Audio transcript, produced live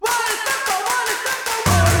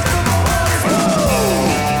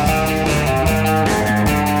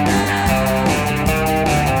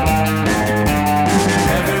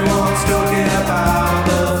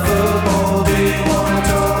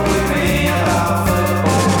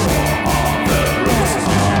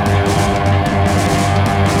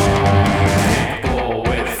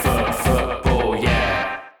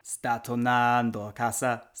tornando a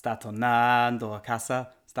casa, sta tornando a casa,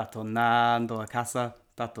 sta tornando a casa,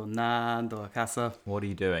 sta tornando a casa. What are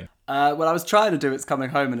you doing? Well, I was trying to do It's Coming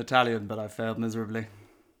Home in Italian, but I failed miserably.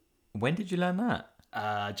 When did you learn that?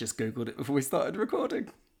 I just Googled it before we started recording.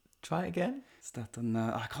 Try it again. Sta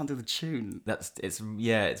tornando... I can't do the tune.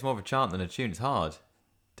 It's more of a chant than a tune. It's hard.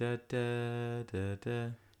 Da, da, da, da.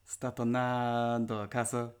 Sta tornando a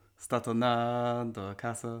casa, sta tornando a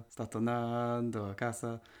casa, sta tornando a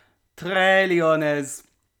casa. 3 leones.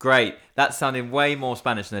 Great. That sounded way more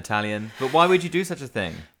Spanish than Italian. But why would you do such a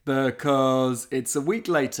thing? Because it's a week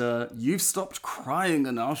later, you've stopped crying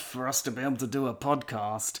enough for us to be able to do a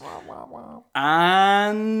podcast.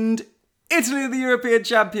 And Italy are the European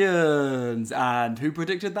champions. And who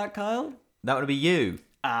predicted that, Kyle? That would be you.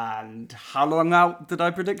 And how long out did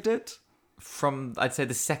I predict it? From, I'd say,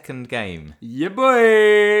 the second game. Yeah,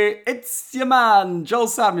 boy! It's your man, Joel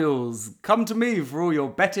Samuels. Come to me for all your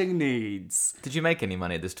betting needs. Did you make any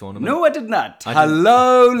money at this tournament? No, I did not.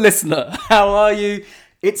 Hello, listener. How are you?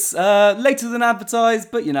 It's later than advertised,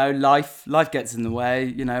 but, you know, life gets in the way.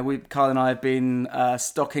 You know, Kyle and I have been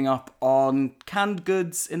stocking up on canned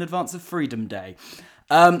goods in advance of Freedom Day.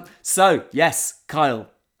 So, yes, Kyle,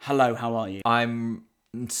 hello, how are you? I'm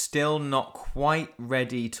still not quite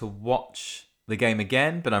ready to watch the game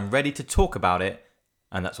again, but I'm ready to talk about it,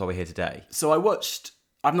 and that's why we're here today. So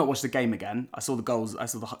I've not watched the game again. I saw the goals. I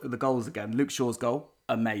saw the goals again. Luke Shaw's goal,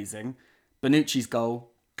 amazing. Bonucci's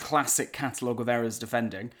goal, classic catalogue of errors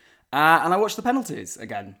defending. And I watched the penalties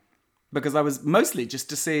again because I was mostly just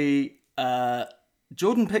to see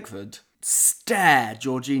Jordan Pickford stare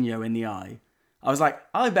Jorginho in the eye. I was like,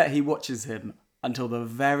 I bet he watches him until the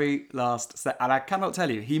very last set. And I cannot tell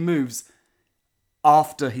you, he moves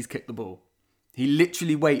after he's kicked the ball. He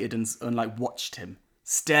literally waited and like watched him,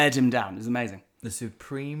 stared him down. It was amazing. The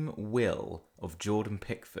supreme will of Jordan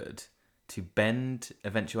Pickford to bend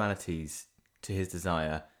eventualities to his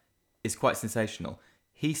desire is quite sensational.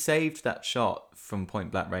 He saved that shot from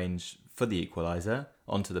point-blank range for the equaliser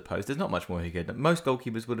onto the post. There's not much more he could. Most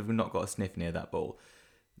goalkeepers would have not got a sniff near that ball.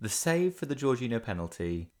 The save for the Jorginho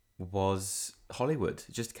penalty was Hollywood.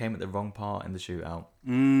 It just came at the wrong part in the shootout.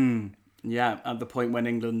 Yeah, at the point when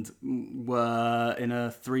England were in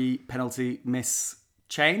a 3 penalty miss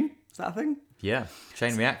chain. Is that a thing? Yeah,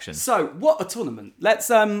 chain reaction. So, what a tournament. Let's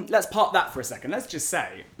park that for a second. Let's just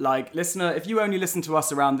say, like, listener, if you only listen to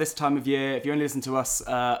us around this time of year, if you only listen to us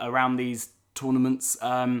around these tournaments,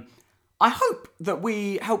 I hope that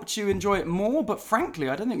we helped you enjoy it more, but frankly,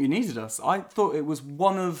 I don't think you needed us. I thought it was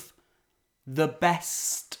one of the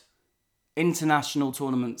best international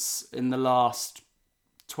tournaments in the last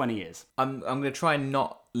 20 years. I'm going to try and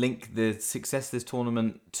not link the success of this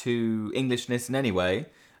tournament to Englishness in any way,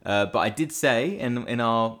 but I did say in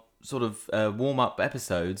our sort of warm-up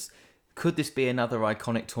episodes, could this be another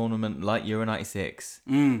iconic tournament like Euro 96?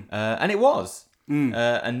 And it was.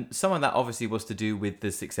 And some of that obviously was to do with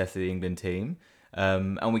the success of the England team,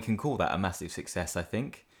 and we can call that a massive success, I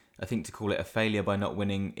think. I think to call it a failure by not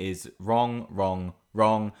winning is wrong.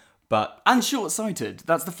 But and short-sighted.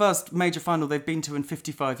 That's the first major final they've been to in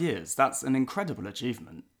 55 years. That's an incredible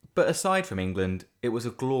achievement. But aside from England, it was a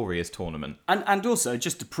glorious tournament. And also,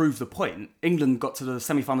 just to prove the point, England got to the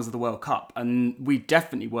semi-finals of the World Cup, and we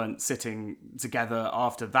definitely weren't sitting together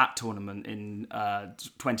after that tournament in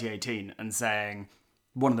 2018 and saying,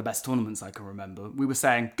 one of the best tournaments I can remember. We were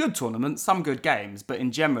saying, good tournament, some good games, but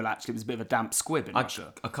in general, actually, it was a bit of a damp squib in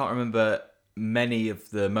Russia. I can't remember many of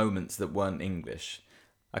the moments that weren't English.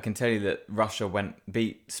 I can tell you that Russia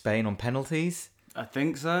beat Spain on penalties. I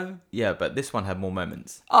think so. Yeah, but this one had more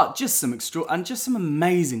moments. Just some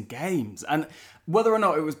amazing games. And whether or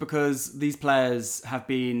not it was because these players have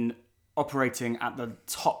been operating at the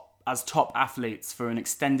top as top athletes for an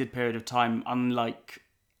extended period of time, unlike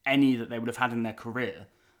any that they would have had in their career.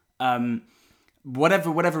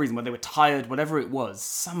 Whatever reason, whether they were tired, whatever it was,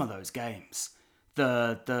 some of those games,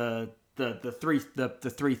 the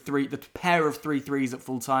pair of 3-3s at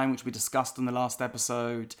full time, which we discussed in the last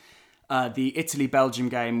episode, the Italy-Belgium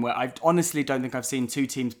game, where I honestly don't think I've seen two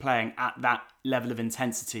teams playing at that level of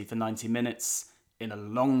intensity for 90 minutes in a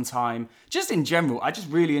long time. Just in general, I just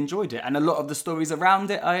really enjoyed it. And a lot of the stories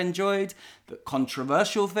around it I enjoyed. The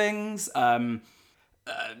controversial things,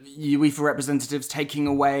 UEFA representatives taking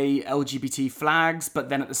away LGBT flags, but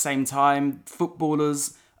then at the same time,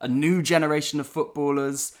 footballers, a new generation of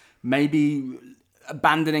footballers, maybe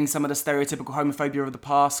abandoning some of the stereotypical homophobia of the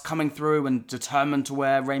past, coming through and determined to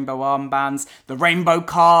wear rainbow armbands, the rainbow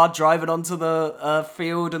car driving onto the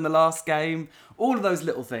field in the last game, all of those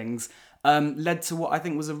little things. led to what I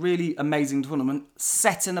think was a really amazing tournament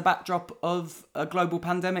set in a backdrop of a global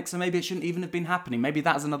pandemic, so maybe it shouldn't even have been happening. Maybe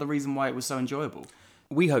that's another reason why it was so enjoyable.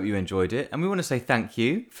 We hope you enjoyed it, and we want to say thank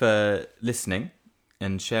you for listening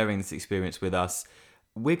and sharing this experience with us.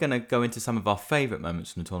 We're going to go into some of our favourite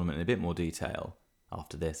moments from the tournament in a bit more detail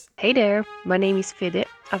after this. Hey there, my name is Fede.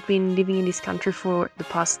 I've been living in this country for the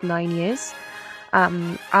past 9 years.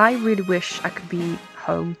 I really wish I could be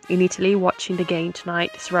home in Italy watching the game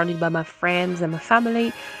tonight, surrounded by my friends and my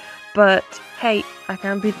family. But hey, I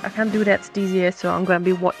can't do that this year, so I'm going to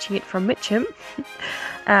be watching it from Mitcham.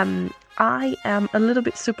 I am a little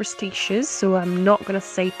bit superstitious, so I'm not going to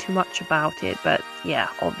say too much about it. But yeah,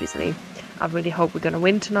 obviously, I really hope we're going to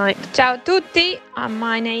win tonight. Ciao tutti,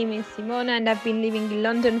 my name is Simona and I've been living in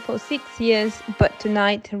London for 6 years, but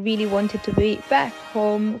tonight I really wanted to be back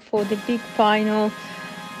home for the big final.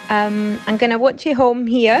 I'm gonna watch it home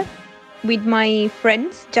here with my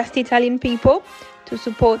friends, just Italian people, to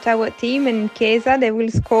support our team, and Chiesa, they will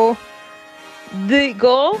score the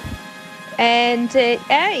goal. And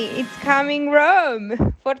hey, it's coming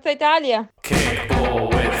Rome! Forza Italia! Kickball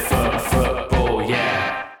with football,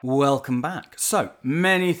 yeah. Welcome back. So,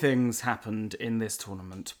 many things happened in this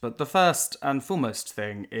tournament, but the first and foremost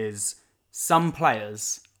thing is some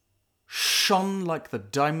players shone like the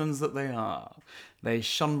diamonds that they are. They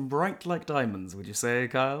shone bright like diamonds, would you say,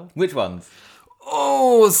 Kyle? Which ones?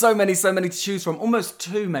 Oh, so many to choose from. Almost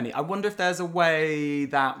too many. I wonder if there's a way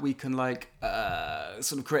that we can,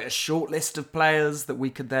 sort of create a short list of players that we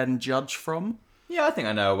could then judge from. Yeah, I think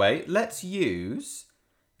I know a way. Let's use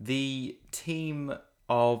the team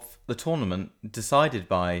of the tournament decided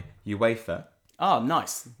by UEFA. Oh,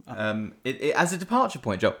 nice. It as a departure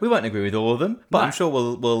point, Joe. We won't agree with all of them, but No. I'm sure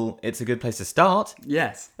we'll. It's a good place to start.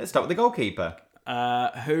 Yes. Let's start with the goalkeeper,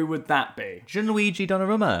 Who would that be? Gianluigi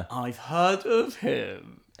Donnarumma. I've heard of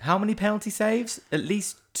him. How many penalty saves? At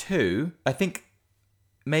least 2. I think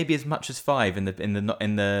maybe as much as 5 in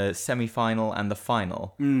the semi-final and the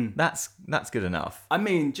final. That's good enough. I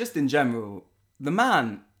mean, just in general, the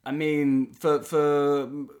man. I mean,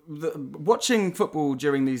 watching football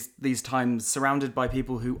during these times, surrounded by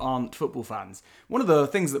people who aren't football fans, one of the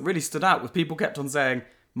things that really stood out was people kept on saying,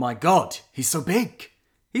 "My God, he's so big,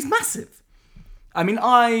 he's massive." I mean,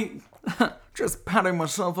 I just patting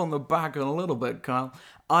myself on the back a little bit, Kyle.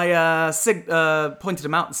 I pointed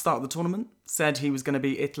him out at the start of the tournament, said he was going to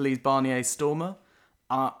be Italy's Barnier Stormer.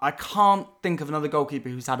 I can't think of another goalkeeper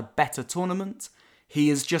who's had a better tournament. He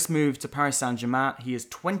has just moved to Paris Saint-Germain. He is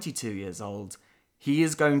 22 years old. He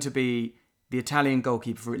is going to be the Italian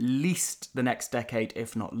goalkeeper for at least the next decade,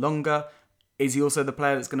 if not longer. Is he also the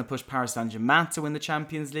player that's going to push Paris Saint-Germain to win the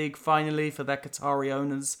Champions League, finally, for their Qatari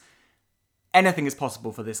owners? Anything is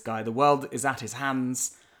possible for this guy. The world is at his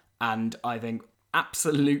hands, and I think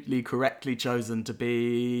absolutely correctly chosen to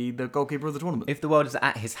be the goalkeeper of the tournament. If the world is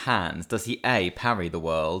at his hands, does he A, parry the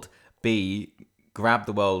world, B, grab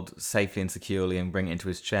the world safely and securely and bring it into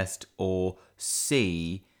his chest, or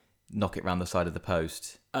C, knock it round the side of the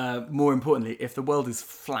post? More importantly, if the world is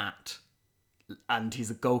flat and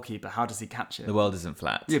he's a goalkeeper, how does he catch it? The world isn't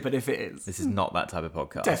flat. Yeah, but if it is. This is not that type of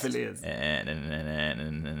podcast. Definitely is.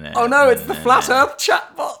 Oh Oh no, it's the Flat Earth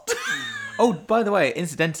chatbot! Oh, by the way,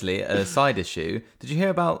 incidentally, a side issue. Did you hear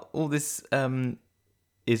about all this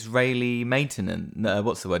Israeli maintenance?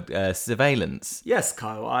 What's the word? Surveillance. Yes,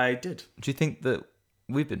 Kyle, I did. Do you think that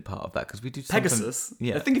we've been part of that? Because we do something... Pegasus.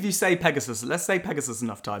 Yeah. I think if you say Pegasus, let's say Pegasus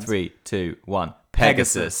enough times. 3, 2, 1.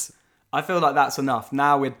 Pegasus. I feel like that's enough.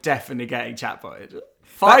 Now we're definitely getting chatbotted.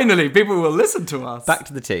 Finally, people will listen to us. Back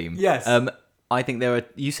to the team. Yes. I think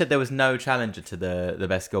you said there was no challenger to the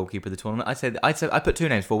best goalkeeper of the tournament. I put 2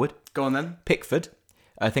 names forward. Go on then. Pickford.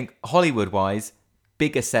 I think Hollywood-wise,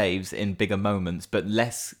 bigger saves in bigger moments, but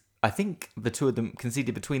less... I think the two of them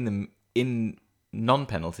conceded between them in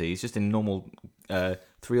non-penalties, just in normal 3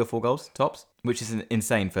 or 4 goals, tops, which is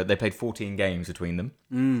insane. They played 14 games between them.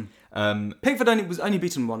 Pickford was only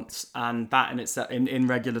beaten once, and that in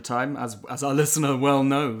regular time, as our listener well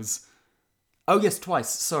knows. Oh yes, twice.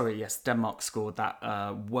 Sorry, yes, Denmark scored that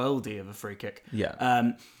worldie of a free kick.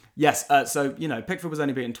 Yeah. Yes. So Pickford was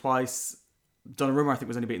only beaten twice. Donnarumma, I think,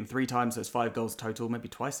 was only beaten 3 times, so it's 5 goals total, maybe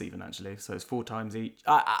twice even actually. So it's 4 times each.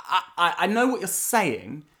 I know what you're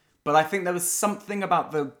saying, but I think there was something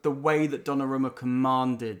about the way that Donnarumma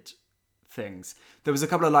commanded things. There was a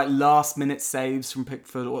couple of last minute saves from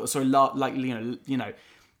Pickford, or sorry,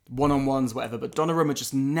 one-on-ones, whatever. But Donnarumma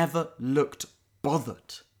just never looked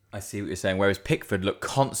bothered. I see what you're saying. Whereas Pickford looked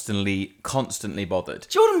constantly bothered.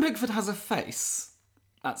 Jordan Pickford has a face.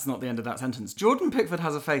 That's not the end of that sentence. Jordan Pickford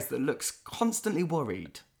has a face that looks constantly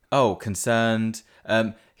worried. Concerned.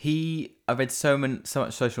 I read so much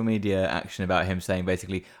social media action about him saying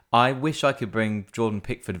basically, I wish I could bring Jordan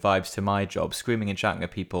Pickford vibes to my job, screaming and shouting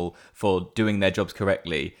at people for doing their jobs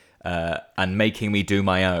correctly and making me do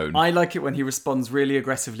my own. I like it when he responds really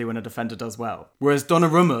aggressively when a defender does well. Whereas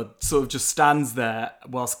Donnarumma sort of just stands there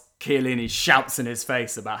whilst Chiellini shouts in his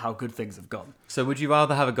face about how good things have gone. So would you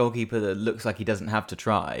rather have a goalkeeper that looks like he doesn't have to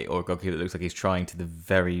try, or a goalkeeper that looks like he's trying to the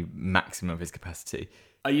very maximum of his capacity?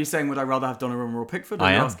 Are you saying would I rather have Donnarumma or Pickford? Or I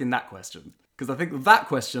are you am. asking that question? Because I think with that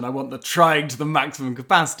question, I want the trying to the maximum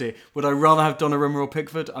capacity. Would I rather have Donnarumma or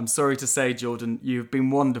Pickford? I'm sorry to say, Jordan, you've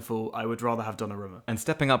been wonderful. I would rather have Donnarumma. And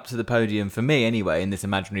stepping up to the podium, for me anyway, in this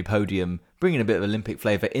imaginary podium, bringing a bit of Olympic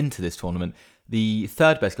flavour into this tournament, the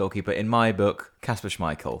third best goalkeeper in my book, Kasper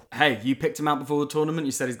Schmeichel. Hey, you picked him out before the tournament.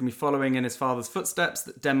 You said he's going to be following in his father's footsteps,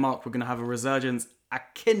 that Denmark were going to have a resurgence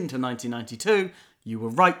akin to 1992. You were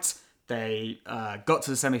right. They got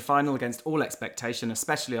to the semi-final against all expectation,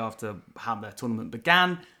 especially after how their tournament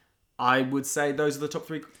began. I would say those are the top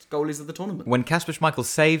three goalies of the tournament. When Kasper Schmeichel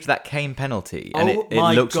saved that Kane penalty, and Oh it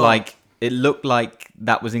my looked God. like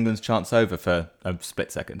that was England's chance over for a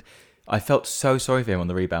split second, I felt so sorry for him on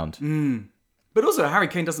the rebound. But also, Harry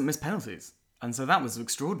Kane doesn't miss penalties. And so that was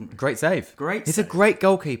extraordinary. Great save. Great He's save. a great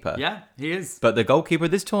goalkeeper. Yeah, he is. But the goalkeeper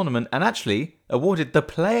of this tournament, and actually awarded the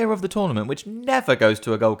player of the tournament, which never goes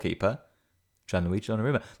to a goalkeeper, Gianluigi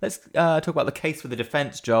Donnarumma. Let's talk about the case for the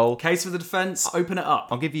defence, Joel. Case for the defence, open it up.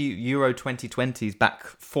 I'll give you Euro 2020's back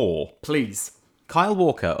four. Please. Kyle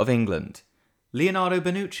Walker of England, Leonardo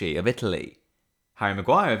Bonucci of Italy, Harry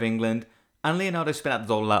Maguire of England, and Leonardo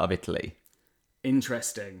Spinazzola of Italy.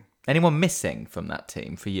 Interesting. Anyone missing from that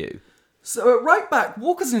team for you? So at right back,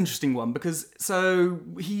 Walker's an interesting one because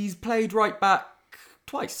he's played right back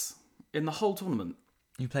twice in the whole tournament.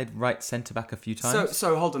 You played right centre back a few times.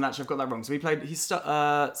 So hold on, actually I've got that wrong. So he played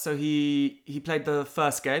the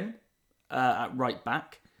first game at right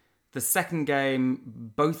back. The second game,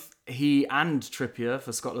 both he and Trippier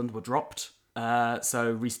for Scotland were dropped.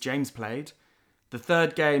 So Reece James played. The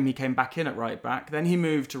third game he came back in at right back. Then he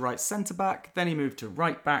moved to right centre back. Then he moved to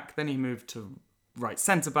right back. Then he moved to right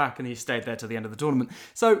centre back, and he stayed there till the end of the tournament.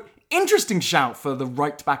 So interesting shout for the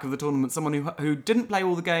right back of the tournament, someone who didn't play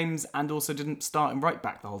all the games and also didn't start in right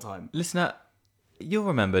back the whole time. Listener, you'll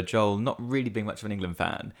remember Joel not really being much of an England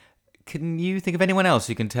fan. Can you think of anyone else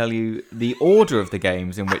who can tell you the order of the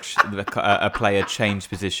games in which a player changed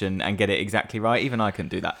position and get it exactly right? Even I couldn't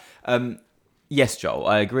do that. Yes, Joel,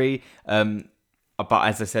 I agree. But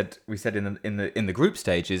as I said, we said in the group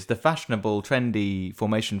stages, the fashionable, trendy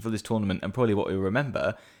formation for this tournament, and probably what we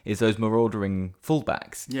remember, is those maraudering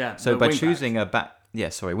fullbacks. Yeah, So the by wing choosing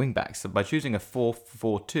wingbacks. So by choosing a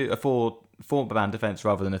 4-4-2, a four-man defense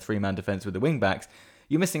rather than a three-man defense with the wingbacks,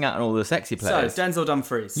 you're missing out on all the sexy players. So Denzel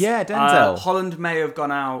Dumfries. Yeah, Denzel. Holland may have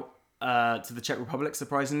gone out to the Czech Republic,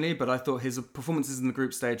 surprisingly, but I thought his performances in the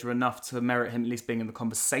group stage were enough to merit him at least being in the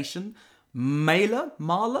conversation. Marler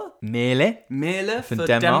for for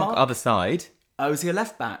Denmark, other side. Oh, is he a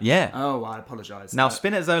left back? Yeah. Oh, I apologise. Now,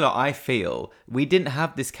 Spinazzola, I feel, we didn't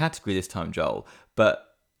have this category this time, Joel,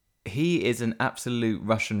 but he is an absolute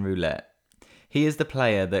Russian roulette. He is the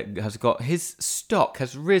player that has got, his stock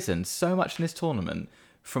has risen so much in this tournament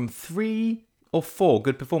from 3 or 4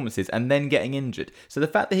 good performances and then getting injured. So the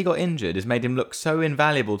fact that he got injured has made him look so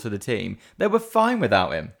invaluable to the team. They were fine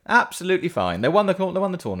without him. Absolutely fine. They won the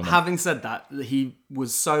tournament. Having said that, he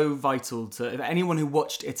was so vital to... If anyone who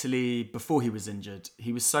watched Italy before he was injured,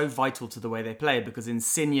 he was so vital to the way they play because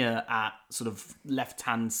Insigne at sort of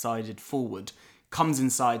left-hand-sided forward comes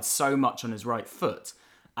inside so much on his right foot,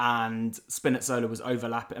 and Spinazzola was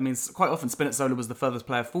overlapping. I mean, quite often Spinazzola was the furthest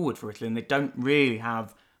player forward for Italy, and they don't really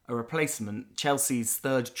have a replacement. Chelsea's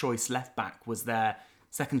third choice left back was their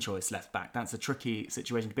second choice left back. That's a tricky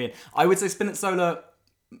situation to be in. I would say Spinazzola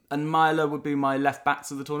and Marler would be my left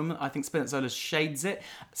backs of the tournament. I think Spinazzola shades it.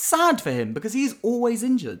 Sad for him because he's always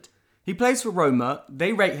injured. He plays for Roma.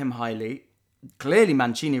 They rate him highly. Clearly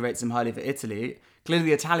Mancini rates him highly for Italy. Clearly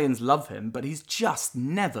the Italians love him, but he's just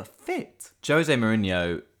never fit. Jose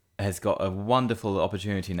Mourinho has got a wonderful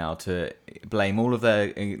opportunity now to blame all of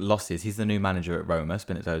their losses. He's the new manager at Roma,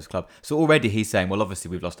 Spinazzola's club. So already he's saying, well,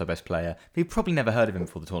 obviously we've lost our best player. But you've probably never heard of him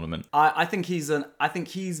before the tournament. I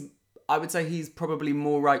would say he's probably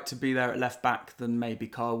more right to be there at left back than maybe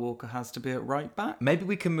Kyle Walker has to be at right back. Maybe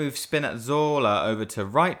we can move Spinazzola over to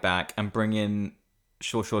right back and bring in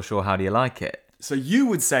Shaw, how do you like it? So you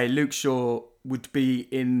would say Luke Shaw would be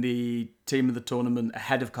in the team of the tournament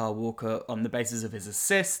ahead of Kyle Walker on the basis of his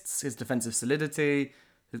assists, his defensive solidity,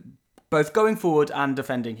 both going forward and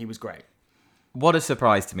defending. He was great. What a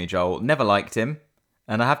surprise to me, Joel. Never liked him.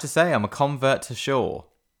 And I have to say, I'm a convert to Shaw.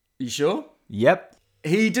 You sure? Yep.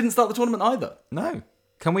 He didn't start the tournament either. No.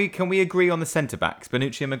 Can we agree on the centre-backs,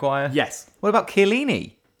 Bonucci and Maguire? Yes. What about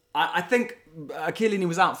Chiellini? I think Chiellini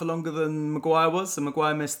was out for longer than Maguire was, so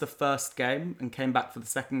Maguire missed the first game and came back for the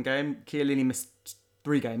second game. Chiellini missed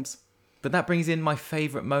 3 games. But that brings in my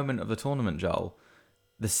favourite moment of the tournament, Joel.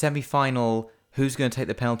 The semi-final, who's going to take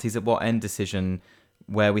the penalties at what end decision,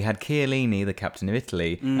 where we had Chiellini, the captain of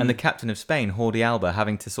Italy, and the captain of Spain, Jordi Alba,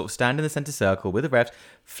 having to sort of stand in the centre circle with the refs,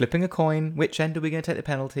 flipping a coin. Which end are we going to take the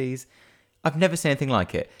penalties? I've never seen anything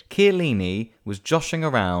like it. Chiellini was joshing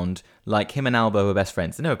around like him and Alba were best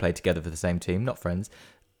friends. They never played together for the same team, not friends.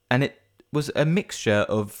 And it was a mixture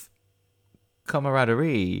of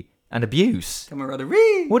camaraderie and abuse.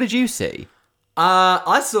 Camaraderie! What did you see?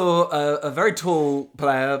 I saw a very tall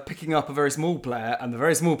player picking up a very small player, and the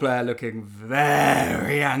very small player looking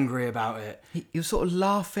very angry about it. He was sort of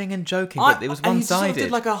laughing and joking, but it was And he one-sided. sort of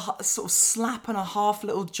did like a sort of slap and a half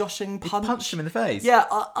little joshing punch. Punched him in the face. Yeah,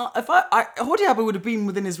 if Jordi Alba would have been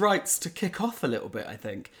within his rights to kick off a little bit, I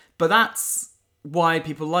think. But that's why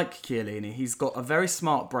people like Chiellini. He's got a very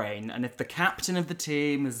smart brain, and if the captain of the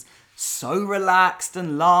team is so relaxed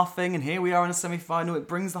and laughing, and here we are in a semi-final, it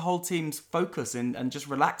brings the whole team's focus in and just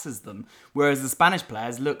relaxes them. Whereas the Spanish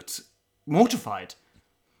players looked mortified.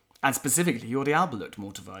 And specifically, Jordi Alba looked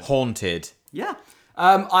mortified. Haunted. Yeah.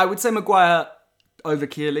 I would say Maguire over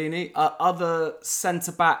Chiellini. Other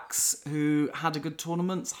centre-backs who had a good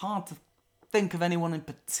tournament, it's hard to think of anyone in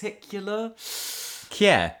particular.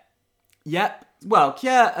 Kjær. Yep. Well,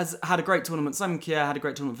 Kjær has had a great tournament. Simon Kjær had a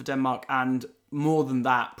great tournament for Denmark, and more than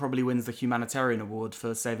that, probably wins the humanitarian award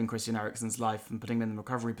for saving Christian Eriksen's life and putting him in the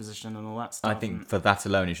recovery position and all that stuff. I think for that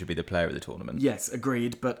alone, he should be the player of the tournament. Yes,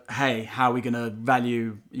 agreed. But hey, how are we going to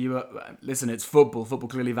value you? Listen, it's football. Football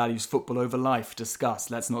clearly values football over life. Discuss.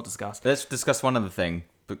 Let's not discuss. Let's discuss one other thing,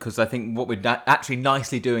 because I think what we're actually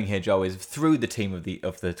nicely doing here, Joe, is through the team of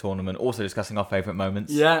the tournament, also discussing our favourite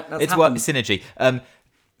moments. Yeah, that's it's happened. synergy.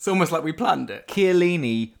 It's almost like we planned it.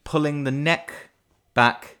 Chiellini pulling the neck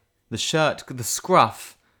back, the shirt, the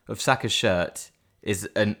scruff of Saka's shirt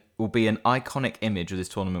will be an iconic image of this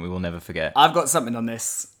tournament we will never forget. I've got something on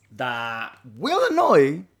this that will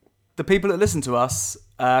annoy the people that listen to us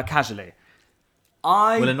casually.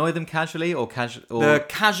 Will annoy them casually or casual? The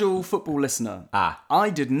casual football listener. I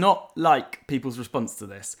did not like people's response to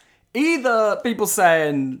this. Either people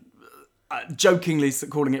saying, jokingly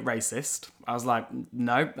calling it racist. I was like,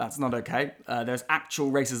 no, that's not okay. There's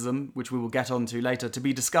actual racism, which we will get onto later, to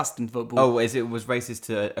be discussed in football. Oh, it was racist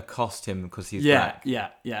to accost him because he's black? Yeah.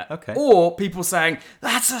 Okay. Or people saying,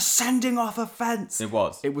 that's a sending off offence. It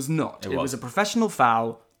was. It was not. It was. was a professional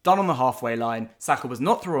foul done on the halfway line. Saka was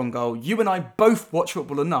not through on goal. You and I both watch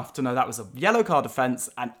football enough to know that was a yellow card offence,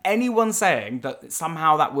 and anyone saying that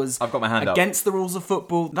somehow that was I've got my hand up. against the rules of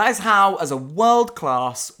football, that is how, as a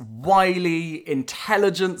world-class, wily,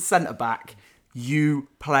 intelligent centre-back, you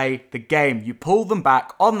play the game. You pull them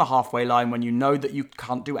back on the halfway line when you know that you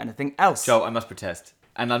can't do anything else. Joel, I must protest.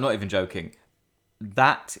 And I'm not even joking.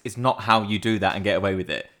 That is not how you do that and get away with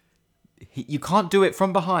it. You can't do it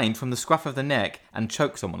from behind, from the scruff of the neck, and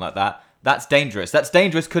choke someone like that. That's dangerous. That's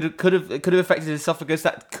dangerous. Could have affected his esophagus.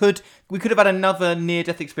 We could have had another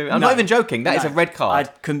near-death experience. I'm not even joking. That is a red card.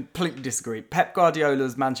 I completely disagree. Pep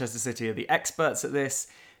Guardiola's Manchester City are the experts at this.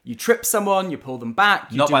 You trip someone, you pull them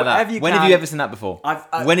back, you Not do by whatever that. you When can. have you ever seen that before?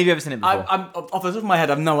 When have you ever seen it before? I'm off the top of my head,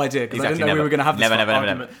 I have no idea because I didn't Exactly, know we never. were going to have this Never.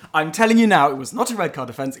 argument. I'm telling you now, it was not a red card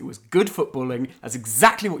offence. It was good footballing. That's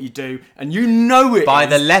exactly what you do, and you know it. By is.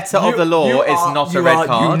 the letter of the law, it's not a red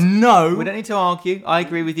card. You know. We don't need to argue. I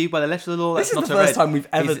agree with you. By the letter of the law, This that's is not the a red. first time we've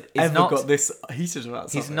ever He's not- got this heated about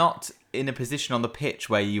something. He's not in a position on the pitch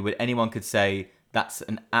where anyone could say that's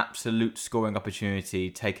an absolute scoring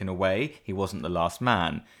opportunity taken away. He wasn't the last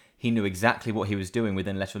man. He knew exactly what he was doing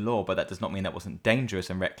within letter of law, but that does not mean that wasn't dangerous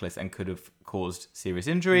and reckless and could have caused serious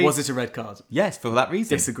injury. Was it a red card? Yes, for that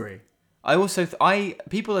reason. Disagree. I also,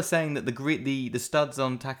 people are saying that the studs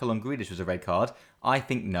on tackle on Grealish was a red card. I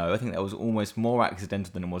think no. I think that was almost more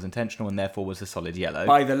accidental than it was intentional, and therefore was a solid yellow.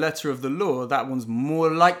 By the letter of the law, that one's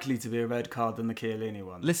more likely to be a red card than the Chiellini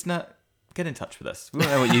one. Listener, get in touch with us. We want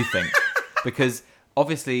to know what you think, because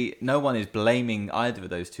obviously no one is blaming either of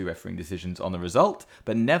those two refereeing decisions on the result.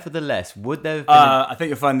 But nevertheless, would there have been? I think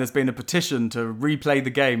you'll find there's been a petition to replay the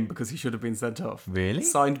game because he should have been sent off. Really?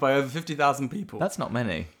 Signed by over 50,000 people. That's not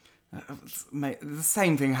many. Mate, the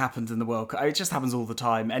same thing happens in the World Cup. It just happens all the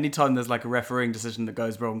time. Anytime there's like a refereeing decision that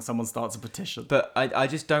goes wrong, someone starts a petition. But I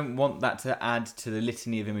just don't want that to add to the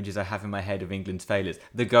litany of images I have in my head of England's failures.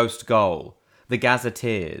 The ghost goal. the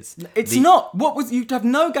gazetteers. It's not. You'd have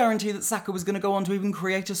no guarantee that Saka was going to go on to even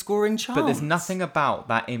create a scoring chance. But there's nothing about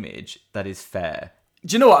that image that is fair.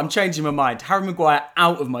 Do you know what? I'm changing my mind. Harry Maguire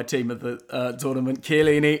out of my team of the tournament.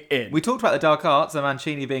 Chiellini in. We talked about the dark arts and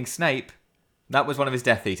Mancini being Snape. That was one of his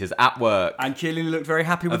Death Eaters at work. And Chiellini looked very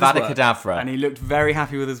happy with his Avada work. Kedavra. And he looked very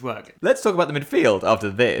happy with his work. Let's talk about the midfield after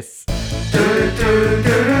this.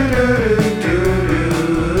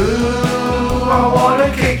 I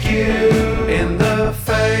wanna kick you in the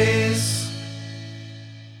face.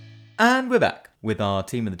 And we're back with our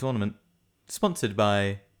team of the tournament, sponsored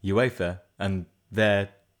by UEFA and their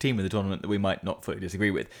team of the tournament that we might not fully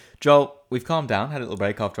disagree with. Joel, we've calmed down, had a little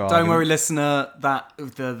break after our Don't argument. worry, listener, that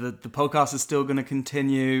the podcast is still going to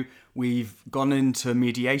continue. We've gone into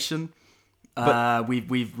mediation.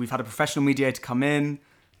 We've had a professional mediator come in.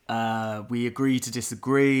 We agree to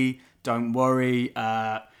disagree. Don't worry.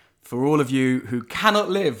 For all of you who cannot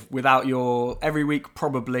live without your every week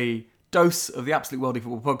probably dose of the Absolute Worldly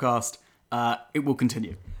Football podcast, it will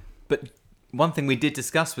continue. But one thing we did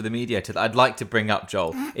discuss with the mediator that I'd like to bring up,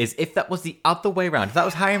 Joel, is if that was the other way around, if that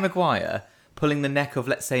was Harry Maguire pulling the neck of,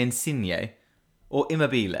 let's say, Insigne or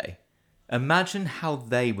Immobile, imagine how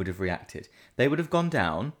they would have reacted. They would have gone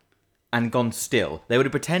down and gone still. They would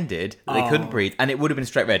have pretended that they couldn't breathe, and it would have been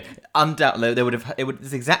straight red. Undoubtedly,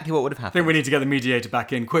 it's exactly what would have I happened. think we need to get the mediator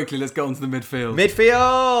back in. Quickly, let's get on to the midfield.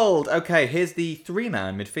 Midfield! Okay, here's the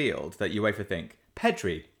three-man midfield that UEFA think.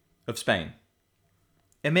 Pedri of Spain.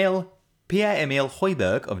 Pierre-Emile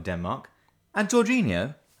Højbjerg of Denmark. And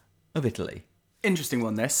Jorginho of Italy. Interesting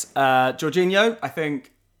one, this. Jorginho, I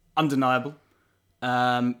think, undeniable.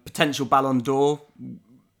 Potential Ballon d'Or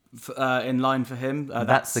in line for him.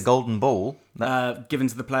 That's the golden ball. Given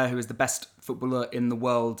to the player who is the best footballer in the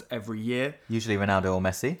world every year. Usually Ronaldo or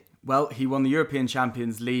Messi. Well, he won the European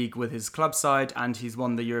Champions League with his club side, and he's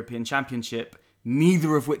won the European Championship,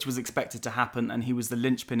 neither of which was expected to happen, and he was the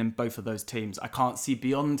linchpin in both of those teams. I can't see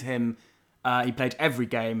beyond him. He played every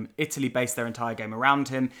game. Italy based their entire game around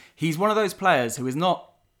him. He's one of those players who is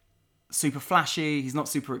not super flashy. He's not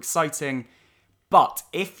super exciting. But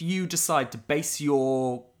if you decide to base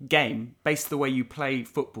your game, base the way you play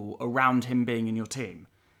football around him being in your team,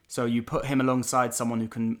 so you put him alongside someone who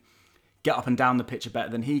can get up and down the pitch a better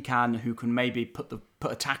than he can, who can maybe put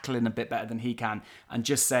a tackle in a bit better than he can, and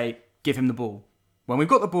just say, give him the ball. When we've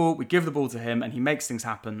got the ball, we give the ball to him and he makes things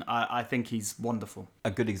happen. I think he's wonderful.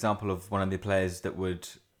 A good example of one of the players that would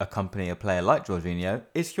accompany a player like Jorginho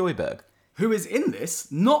is Højbjerg. Who is in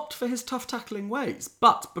this, not for his tough tackling ways,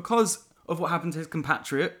 but because of what happened to his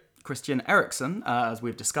compatriot, Christian Eriksen, as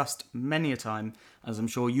we've discussed many a time, as I'm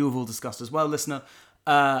sure you've all discussed as well, listener.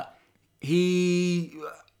 He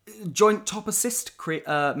joint top assist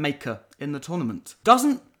maker in the tournament.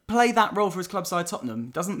 Doesn't play that role for his club side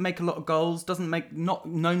Tottenham. Doesn't make a lot of goals. Not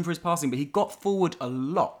known for his passing, but he got forward a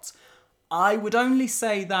lot. I would only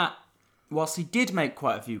say that whilst he did make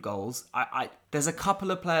quite a few goals, there's a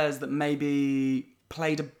couple of players that maybe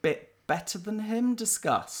played a bit better than him.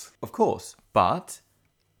 Discuss. Of course, but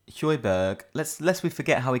Højbjerg, lest we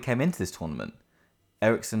forget how he came into this tournament.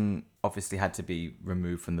 Eriksen obviously had to be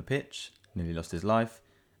removed from the pitch, nearly lost his life.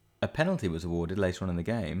 A penalty was awarded later on in the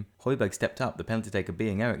game. Højbjerg stepped up, the penalty taker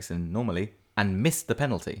being Eriksen normally, and missed the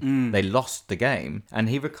penalty. They lost the game, and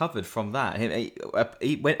he recovered from that.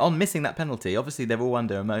 He went on missing that penalty. Obviously, they're all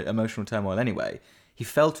under emotional turmoil anyway. He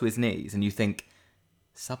fell to his knees, and you think,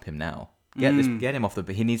 sub him now. Get him off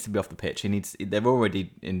the. He needs to be off the pitch. They're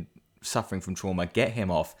already suffering from trauma. Get him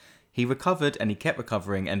off. He recovered, and he kept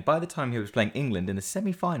recovering. And by the time he was playing England in the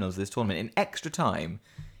semi-finals of this tournament in extra time,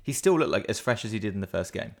 he still looked like as fresh as he did in the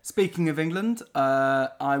first game. Speaking of England,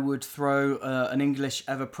 I would throw an English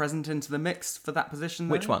ever-present into the mix for that position.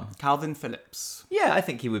 Which one? Calvin Phillips. Yeah, I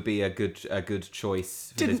think he would be a good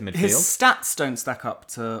choice for this midfield. His stats don't stack up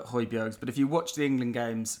to Højbjerg's, but if you watch the England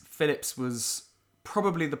games, Phillips was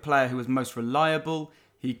probably the player who was most reliable.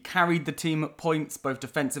 He carried the team at points, both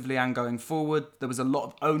defensively and going forward. There was a lot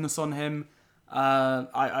of onus on him.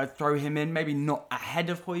 I'd throw him in, maybe not ahead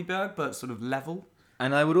of Højbjerg, but sort of level.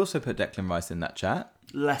 And I would also put Declan Rice in that chat.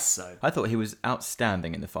 Less so. I thought he was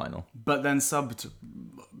outstanding in the final. But then subbed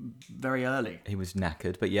very early. He was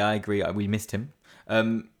knackered, but yeah, I agree. We missed him.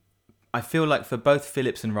 I feel like for both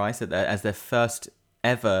Phillips and Rice, as their first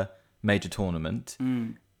ever major tournament,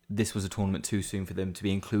 this was a tournament too soon for them to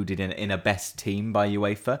be included in a best team by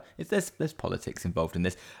UEFA. There's politics involved in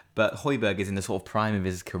this, but Højbjerg is in the sort of prime of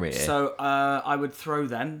his career. So I would throw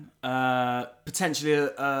then potentially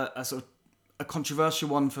a sort of a controversial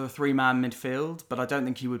one for a three-man midfield, but I don't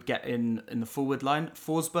think he would get in the forward line.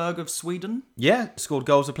 Forsberg of Sweden. Yeah, scored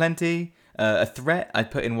goals aplenty. A threat,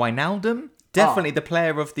 I'd put in Wijnaldum. Definitely the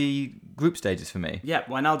player of the group stages for me. Yeah,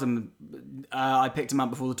 Wijnaldum, I picked him up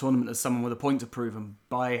before the tournament as someone with a point to prove, and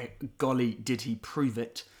by golly, did he prove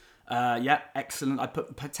it. Excellent. I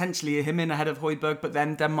put potentially him in ahead of Højbjerg, but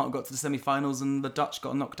then Denmark got to the semi-finals and the Dutch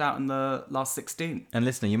got knocked out in the last 16. And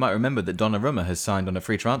listener, you might remember that Donnarumma has signed on a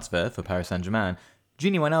free transfer for Paris Saint-Germain.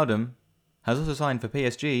 Gini Wijnaldum has also signed for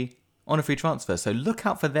PSG on a free transfer. So look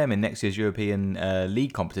out for them in next year's European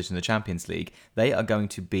League competition, the Champions League. They are going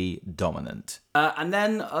to be dominant. And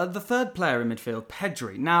then the third player in midfield,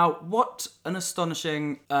 Pedri. Now, what an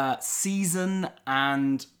astonishing season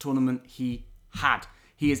and tournament he had.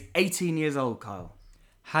 He is 18 years old, Kyle.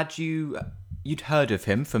 You'd heard of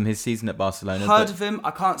him from his season at Barcelona? Heard of him.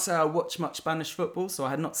 I can't say I watch much Spanish football, so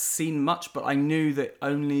I had not seen much, but I knew that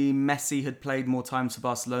only Messi had played more times for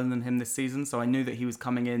Barcelona than him this season, so I knew that he was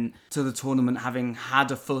coming in to the tournament having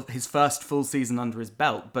had his first full season under his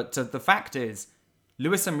belt. But the fact is,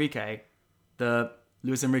 Luis Enrique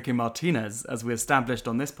Martinez, as we established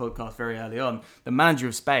on this podcast very early on, the manager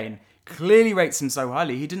of Spain, clearly rates him so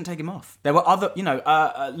highly, he didn't take him off. There were other,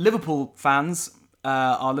 Liverpool fans,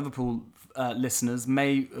 our Liverpool listeners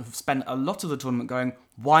may have spent a lot of the tournament going,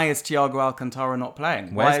 why is Thiago Alcantara not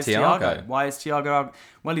playing? Where's Thiago? Why is Thiago?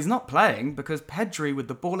 Well, he's not playing because Pedri, with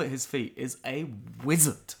the ball at his feet, is a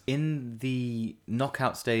wizard. In the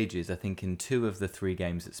knockout stages, I think in 2 of the 3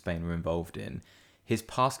 games that Spain were involved in, his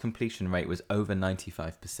pass completion rate was over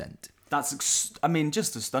 95%. That's,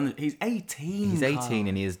 just astonishing. He's 18. He's 18 Kyle.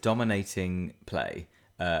 and he is dominating play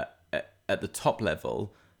at the top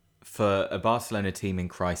level for a Barcelona team in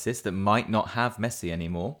crisis that might not have Messi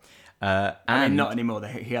anymore. Not anymore.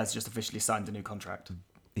 He has just officially signed a new contract.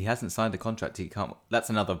 He hasn't signed the contract. He can't. That's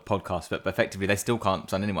another podcast, but effectively they still can't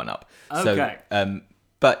sign anyone up. Okay. So,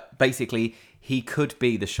 but basically, he could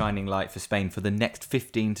be the shining light for Spain for the next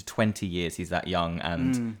 15 to 20 years. He's that young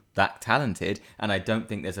and that talented, and I don't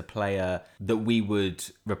think there's a player that we would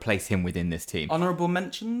replace him with in this team. Honourable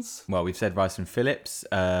mentions? Well, we've said Rice and Phillips,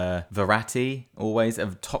 Verratti, always a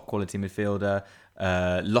top quality midfielder,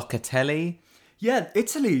 Locatelli. Yeah,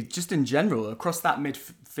 Italy, just in general, across that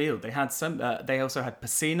midfield, they had some. They also had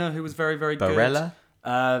Pessina, who was very, very good. Barella.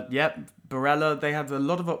 Barella. They had a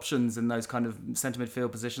lot of options in those kind of centre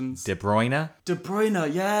midfield positions. De Bruyne. De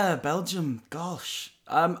Bruyne, yeah, Belgium. Gosh.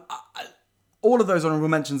 All of those honourable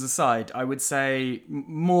mentions aside, I would say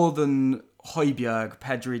more than Højbjerg,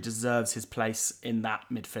 Pedri deserves his place in that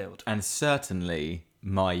midfield. And certainly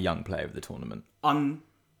my young player of the tournament.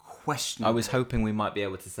 Unquestionably. I was hoping we might be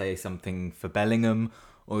able to say something for Bellingham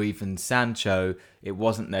or even Sancho. It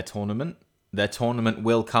wasn't their tournament. Their tournament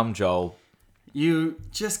will come, Joel. You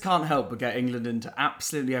just can't help but get England into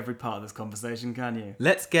absolutely every part of this conversation, can you?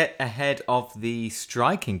 Let's get ahead of the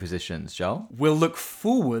striking positions, Joel. We'll look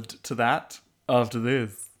forward to that after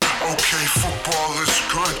this. Okay, football is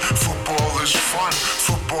good, football is fun,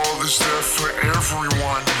 football is there for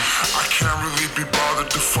everyone. I can't really be bothered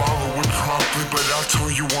to follow it properly, but I'll tell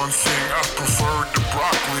you one thing, I prefer it to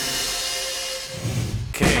broccoli.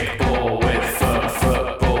 Kickball with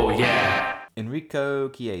football, yeah. Enrico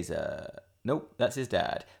Chiesa. Nope, that's his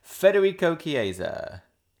dad. Federico Chiesa.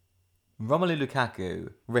 Romelu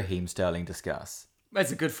Lukaku. Raheem Sterling discuss.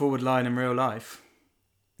 It's a good forward line in real life.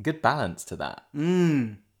 Good balance to that.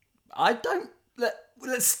 I don't...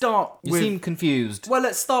 Let's start You with... seem confused. Well,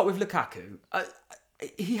 let's start with Lukaku.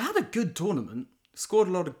 He had a good tournament, scored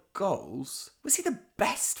a lot of goals. Was he the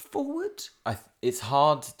best forward? It's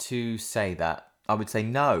hard to say that. I would say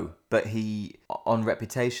no, but he, on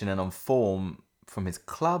reputation and on form from his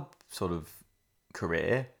club sort of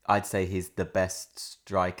career, I'd say he's the best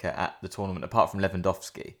striker at the tournament, apart from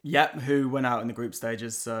Lewandowski. Yep, who went out in the group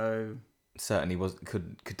stages, so... Certainly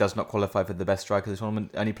does not qualify for the best striker of the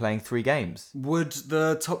tournament, only playing 3 games. Would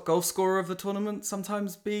the top goal scorer of the tournament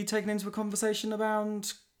sometimes be taken into a conversation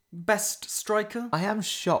about best striker? I am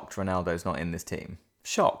shocked Ronaldo's not in this team.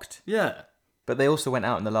 Shocked. Yeah. But they also went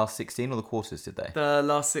out in the last 16 or the quarters, did they? The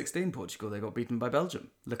last 16, Portugal, they got beaten by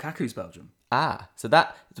Belgium. Lukaku's Belgium. So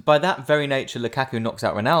that by that very nature, Lukaku knocks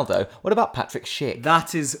out Ronaldo. What about Patrick Schick?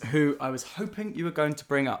 That is who I was hoping you were going to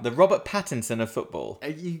bring up. The Robert Pattinson of football.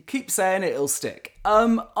 You keep saying it'll stick.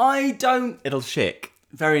 I don't... It'll Schick.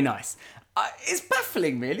 Very nice. It's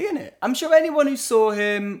baffling, really, isn't it? I'm sure anyone who saw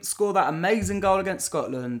him score that amazing goal against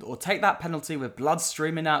Scotland or take that penalty with blood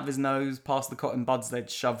streaming out of his nose past the cotton buds they'd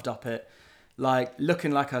shoved up it, like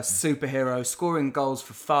looking like a superhero, scoring goals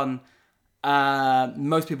for fun.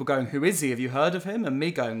 Most people going, who is he? Have you heard of him? And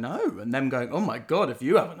me going, no. And them going, oh my God, if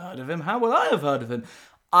you haven't heard of him, how will I have heard of him?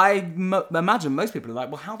 imagine most people are like,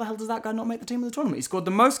 well, how the hell does that guy not make the team of the tournament? He scored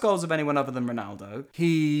the most goals of anyone other than Ronaldo.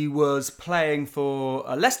 He was playing for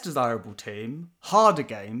a less desirable team, harder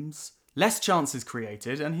games, less chances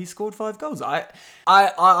created, and he scored 5 goals.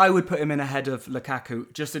 I would put him in ahead of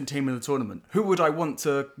Lukaku just in team of the tournament. Who would I want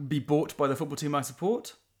to be bought by the football team I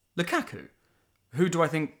support? Lukaku. Who do I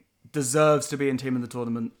think deserves to be in team of the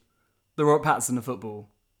tournament? The Robert Pattinson of football,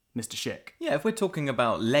 Mr. Schick. Yeah, if we're talking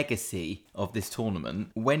about legacy of this tournament,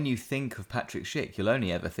 when you think of Patrick Schick, you'll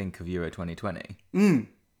only ever think of Euro 2020.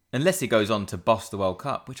 Unless he goes on to boss the World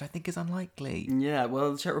Cup, which I think is unlikely. Yeah,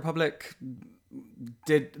 well, the Czech Republic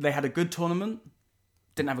they had a good tournament.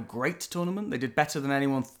 Didn't have a great tournament. They did better than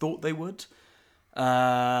anyone thought they would.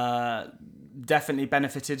 Definitely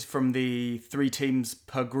benefited from the 3 teams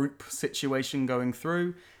per group situation going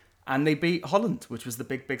through. And they beat Holland, which was the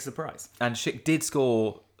big surprise. And Schick did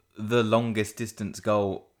score the longest distance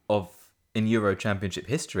goal in Euro Championship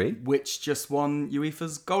history. Which just won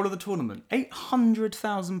UEFA's goal of the tournament.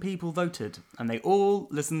 800,000 people voted, and they all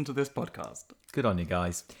listened to this podcast. Good on you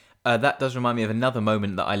guys. That does remind me of another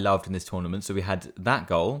moment that I loved in this tournament. So we had that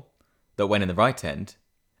goal that went in the right end,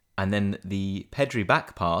 and then the Pedri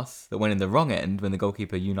back pass that went in the wrong end when the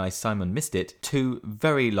goalkeeper Unai Simon missed it. 2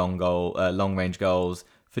 very long range goals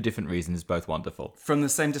for different reasons, both wonderful. From the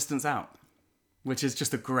same distance out, which is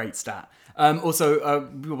just a great stat. Also,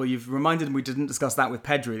 you've reminded me we didn't discuss that with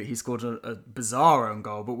Pedri, that he scored a bizarre own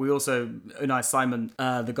goal, but we also, Unai Simon,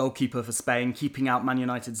 the goalkeeper for Spain, keeping out Man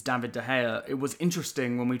United's David De Gea. It was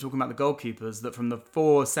interesting when we were talking about the goalkeepers that from the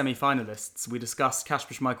 4 semi-finalists, we discussed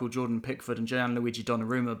Kasper Schmeichel, Jordan Pickford and Gianluigi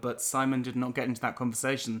Donnarumma, but Simon did not get into that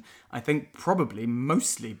conversation. I think probably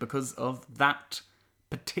mostly because of that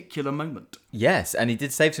particular moment. Yes, and he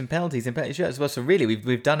did save some penalties in penalty shirts as well. So really,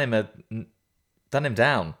 we've done him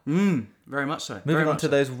down. Very much so. Moving on to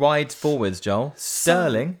those wide forwards, Joel.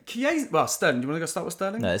 Sterling. Sterling. Do you want to go start with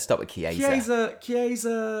Sterling? No, let's start with Chiesa.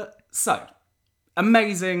 Chiesa. So,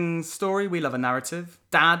 amazing story. We love a narrative.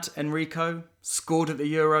 Dad, Enrico, scored at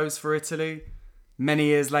the Euros for Italy. Many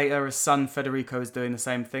years later, his son Federico is doing the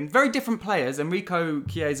same thing. Very different players. Enrico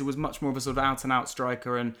Chiesa was much more of a sort of out-and-out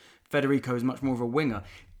striker, and Federico is much more of a winger.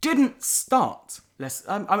 Didn't start.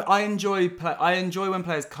 I enjoy when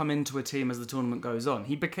players come into a team as the tournament goes on.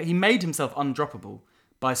 He made himself undroppable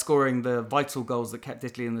by scoring the vital goals that kept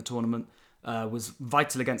Italy in the tournament. Was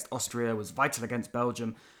vital against Austria, was vital against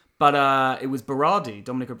Belgium. But it was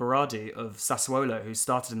Domenico Berardi of Sassuolo, who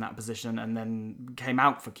started in that position and then came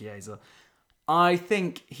out for Chiesa. I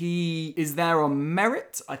think he is there on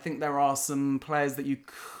merit. I think there are some players that you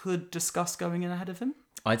could discuss going in ahead of him.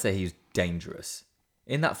 I'd say he's dangerous.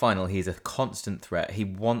 In that final, he's a constant threat. He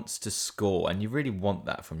wants to score, and you really want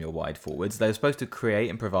that from your wide forwards. They're supposed to create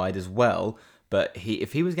and provide as well, but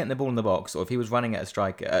if he was getting the ball in the box, or if he was running at a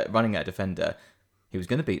striker, running at a defender, he was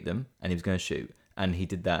going to beat them, and he was going to shoot. And he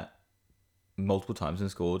did that multiple times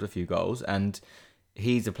and scored a few goals. And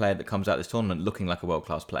he's a player that comes out this tournament looking like a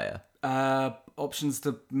world-class player. Options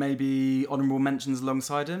to maybe honourable mentions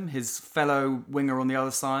alongside him. His fellow winger on the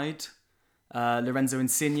other side, Lorenzo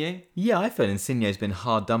Insigne. Yeah, I feel Insigne's been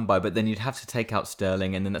hard done by, but then you'd have to take out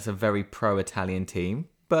Sterling, and then that's a very pro-Italian team.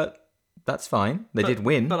 But that's fine. They did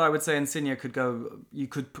win. But I would say Insigne could go. You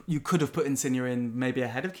could have put Insigne in maybe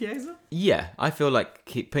ahead of Chiesa. Yeah, I feel like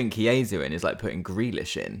putting Chiesa in is like putting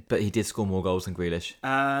Grealish in, but he did score more goals than Grealish.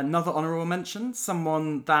 Another honourable mention,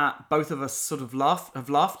 someone that both of us sort of have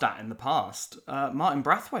laughed at in the past, Martin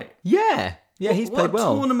Braithwaite. Yeah, he's played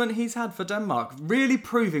well. What tournament he's had for Denmark, really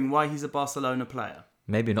proving why he's a Barcelona player.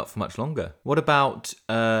 Maybe not for much longer. What about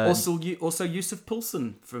also Yusuf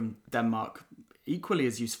Poulsen from Denmark? Equally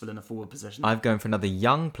as useful in a forward position. I'm going for another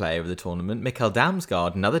young player of the tournament, Mikkel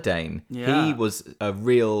Damsgaard, another Dane. Yeah. He was a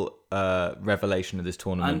real revelation of this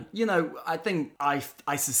tournament. And, I think I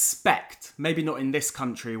suspect, maybe not in this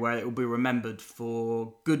country where it will be remembered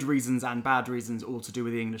for good reasons and bad reasons, all to do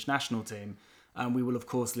with the English national team. We will, of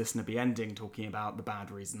course, listen to the ending talking about the bad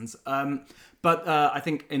reasons. But I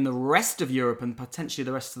think in the rest of Europe and potentially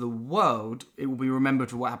the rest of the world, it will be remembered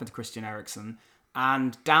for what happened to Christian Eriksen.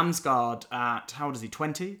 And Damsgaard at, how old is he,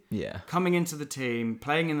 20? Yeah. Coming into the team,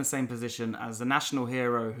 playing in the same position as the national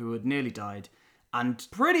hero who had nearly died, and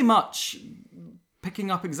pretty much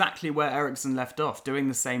picking up exactly where Eriksen left off, doing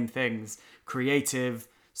the same things, creative,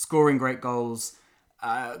 scoring great goals.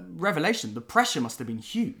 Revelation. The pressure must have been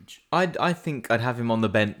huge. I think I'd have him on the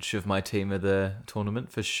bench of my team of the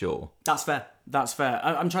tournament for sure. That's fair.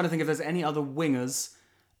 I'm trying to think if there's any other wingers.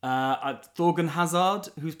 Thorgan Hazard,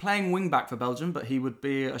 who's playing wing back for Belgium, but he would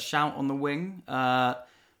be a shout on the wing.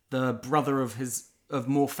 The brother of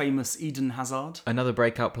more famous Eden Hazard. Another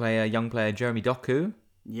breakout player, young player, Jeremy Doku.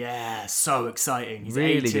 Yeah, so exciting. He's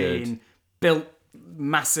Really 18, good. built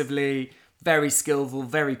massively, very skillful,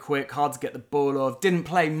 very quick, hard to get the ball off. Didn't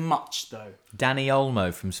play much though. Danny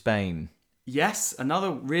Olmo from Spain. Yes,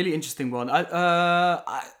 another really interesting one.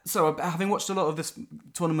 So having watched a lot of this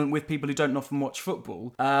tournament with people who don't often watch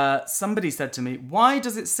football, somebody said to me, why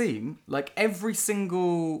does it seem like every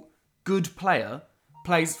single good player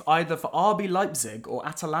plays either for RB Leipzig or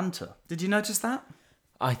Atalanta? Did you notice that?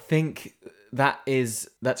 I think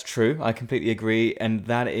that's true. I completely agree, and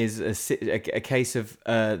that is a case of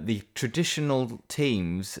the traditional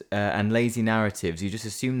teams and lazy narratives. You just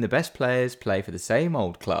assume the best players play for the same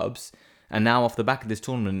old clubs, and now off the back of this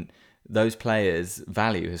tournament, those players'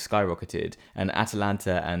 value has skyrocketed, and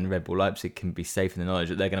Atalanta and Red Bull Leipzig can be safe in the knowledge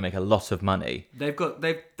that they're going to make a lot of money.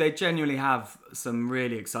 They genuinely have some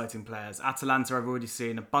really exciting players. Atalanta, I've already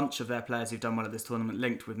seen a bunch of their players who've done well at this tournament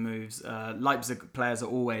linked with moves. Leipzig players are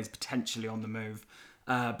always potentially on the move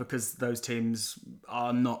because those teams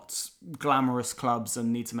are not glamorous clubs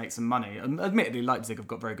and need to make some money. And admittedly, Leipzig have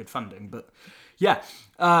got very good funding, but yeah,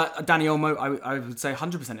 Danny Olmo, I would say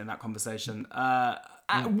 100% in that conversation.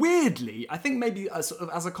 Weirdly, I think maybe sort of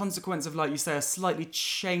as a consequence of, like you say, a slightly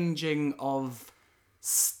changing of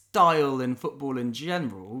style in football in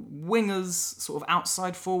general, wingers, sort of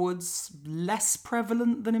outside forwards, less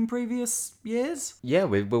prevalent than in previous years. Yeah,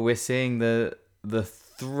 we're seeing the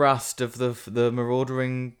thrust of the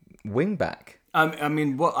maraudering wing back. I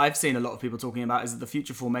mean, what I've seen a lot of people talking about is that the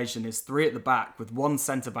future formation is 3 at the back with 1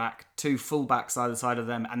 centre-back, 2 full-backs either side of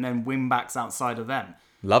them, and then wing-backs outside of them.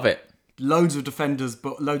 Love it. Loads of defenders,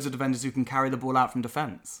 but loads of defenders who can carry the ball out from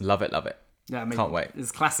defence. Love it. Yeah, I mean, Can't wait.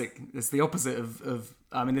 It's classic. It's the opposite of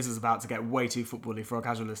I mean, this is about to get way too football-y for a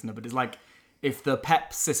casual listener, but it's like if the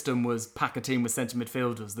Pep system was pack a team with centre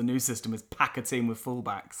midfielders, the new system is pack a team with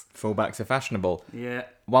full-backs. Fullbacks are fashionable. Yeah.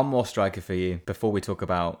 One more striker for you before we talk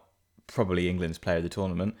about probably England's player of the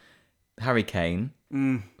tournament. Harry Kane,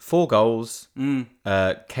 4 goals,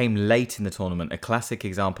 came late in the tournament. A classic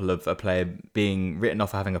example of a player being written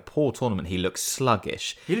off for having a poor tournament. He looked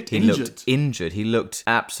sluggish. He looked injured. He looked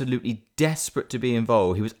absolutely desperate to be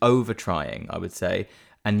involved. He was over-trying, I would say.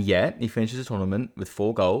 And yet, he finishes the tournament with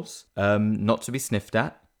 4 goals, not to be sniffed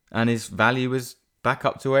at. And his value is back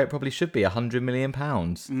up to where it probably should be, £100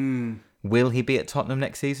 million. Will he be at Tottenham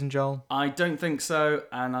next season, Joel? I don't think so,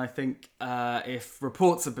 and I think if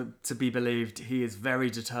reports are to be believed, he is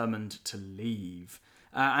very determined to leave.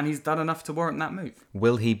 And he's done enough to warrant that move.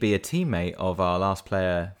 Will he be a teammate of our last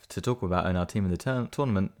player to talk about in our team of the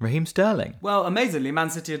tournament, Raheem Sterling? Well, amazingly,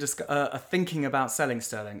 Man City are thinking about selling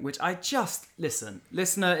Sterling, which I just...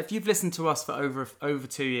 Listener, if you've listened to us for over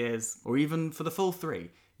 2 years, or even for the full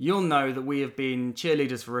 3... you'll know that we have been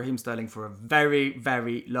cheerleaders for Raheem Sterling for a very,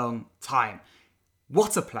 very long time.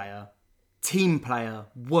 What a player. Team player.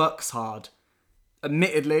 Works hard.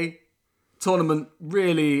 Admittedly, tournament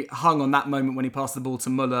really hung on that moment when he passed the ball to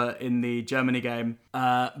Müller in the Germany game.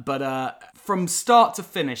 But from start to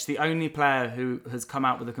finish, the only player who has come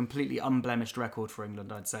out with a completely unblemished record for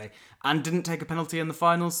England, I'd say, and didn't take a penalty in the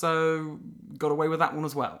final, so got away with that one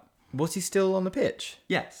as well. Was he still on the pitch?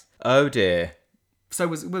 Yes. Oh dear. So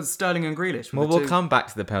was Sterling and Grealish. Well, we'll come back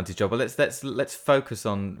to the penalty job, but let's focus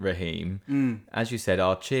on Raheem. As you said,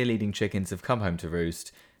 our cheerleading chickens have come home to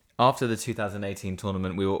roost. After the 2018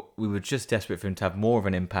 tournament, we were just desperate for him to have more of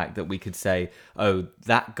an impact that we could say, oh,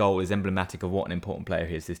 that goal is emblematic of what an important player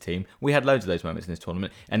he is to this team. We had loads of those moments in this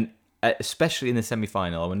tournament, and especially in the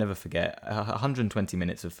semi-final, I will never forget, 120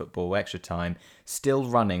 minutes of football, extra time, still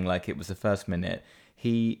running like it was the first minute.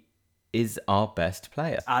 He is our best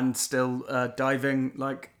player. And still diving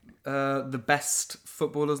like the best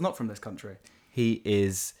footballers not from this country. He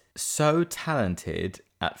is so talented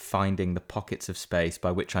at finding the pockets of space,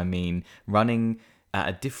 by which I mean running at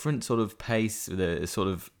a different sort of pace, the sort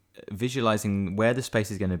of visualizing where the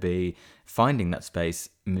space is going to be, finding that space,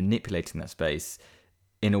 manipulating that space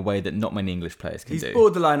in a way that not many English players can do. He's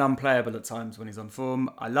borderline unplayable at times when he's on form.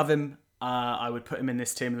 I love him. I would put him in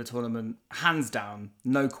this team of the tournament, hands down,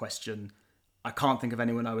 no question. I can't think of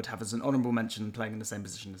anyone I would have as an honourable mention playing in the same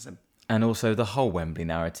position as him. And also the whole Wembley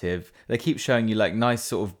narrative. They keep showing you like nice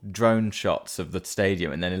sort of drone shots of the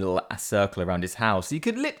stadium and then a little circle around his house. You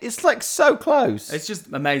could it's like so close. It's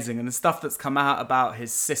just amazing. And the stuff that's come out about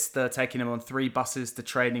his sister taking him on 3 buses to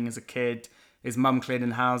training as a kid, his mum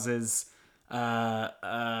cleaning houses in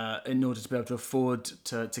order to be able to afford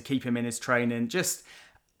to keep him in his training. Just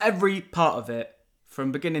every part of it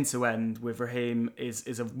from beginning to end with Raheem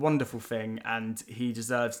is a wonderful thing, and he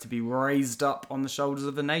deserves to be raised up on the shoulders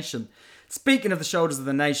of the nation. Speaking of the shoulders of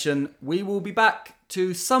the nation, we will be back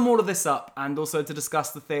to sum all of this up and also to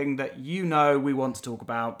discuss the thing that you know we want to talk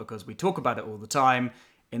about, because we talk about it all the time,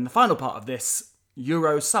 in the final part of this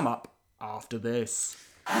Euro sum up after this.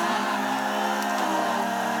 Okay,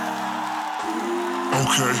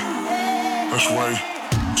 let's wait.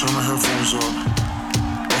 Turn the headphones up.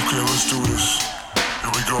 Okay, let's do this. Here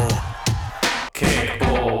we go.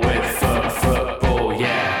 Kickball with football,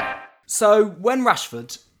 yeah. So when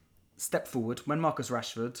Rashford stepped forward, when Marcus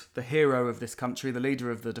Rashford, the hero of this country, the leader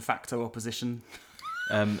of the de facto opposition...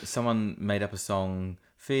 Someone made up a song,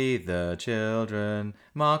 Feed the Children,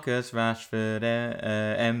 Marcus Rashford,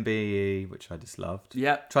 MBE, which I just loved.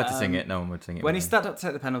 Yep. Tried to sing it, no one would sing it. When he with me. stepped up to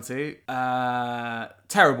take the penalty,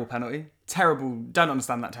 terrible penalty. Terrible, don't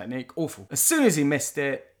understand that technique, awful. As soon as he missed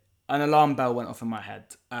it, an alarm bell went off in my head.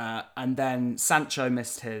 And then Sancho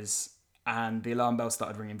missed his, and the alarm bell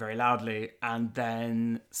started ringing very loudly. And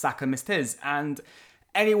then Saka missed his. And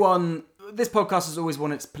anyone... This podcast has always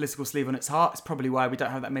worn its political sleeve on its heart. It's probably why we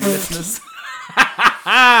don't have that many listeners.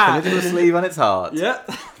 Political sleeve on its heart. Yeah.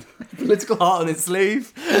 Political heart on its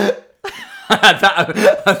sleeve.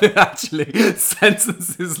 That I think actually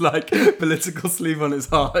sentences like political sleeve on its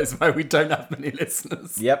heart is why we don't have many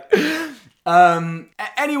listeners. Yep.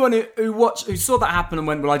 Anyone who saw that happen and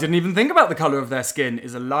went, well, I didn't even think about the colour of their skin,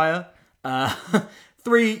 is a liar.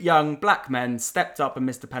 3 young black men stepped up and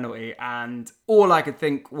missed a penalty, and all I could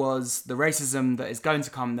think was the racism that is going to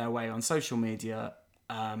come their way on social media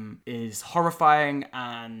is horrifying.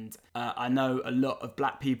 And I know a lot of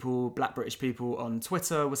black British people on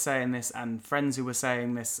Twitter were saying this, and friends who were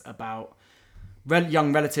saying this about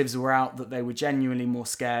young relatives who were out, that they were genuinely more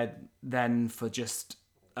scared than for just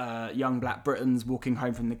young black Britons walking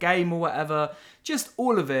home from the game or whatever. Just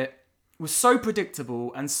all of it was so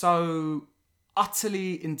predictable and so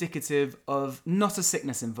utterly indicative of not a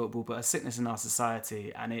sickness in football, but a sickness in our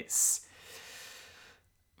society. And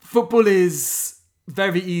football is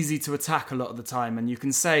very easy to attack a lot of the time, and you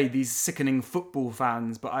can say these sickening football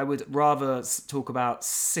fans, but I would rather talk about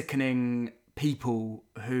sickening people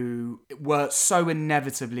who were so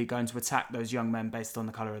inevitably going to attack those young men based on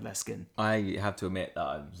the colour of their skin. I have to admit that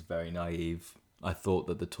I was very naive. I thought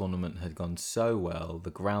that the tournament had gone so well, the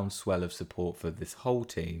groundswell of support for this whole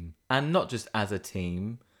team, and not just as a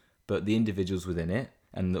team, but the individuals within it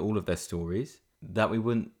and all of their stories, that we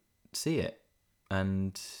wouldn't see it.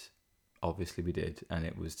 And obviously we did, and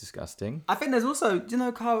it was disgusting. I think there's also,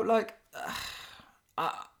 Kyle, like,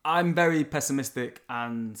 I'm very pessimistic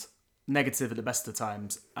and negative at the best of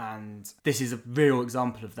times, and this is a real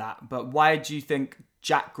example of that. But why do you think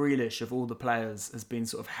Jack Grealish, of all the players, has been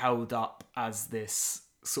sort of held up as this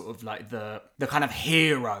sort of like the kind of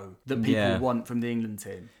hero that people want from the England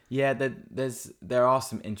team? Yeah, there are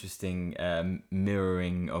some interesting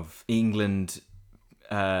mirroring of England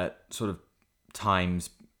sort of times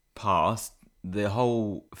past. The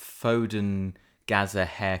whole Foden Gaza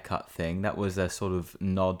haircut thing, that was a sort of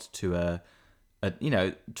nod to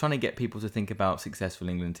trying to get people to think about successful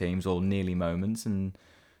England teams or nearly moments, and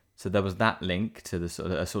so there was that link to the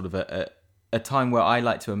sort of a time where I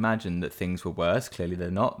like to imagine that things were worse. Clearly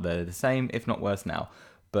they're not. They're the same, if not worse now.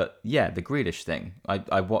 But yeah, the Grealish thing.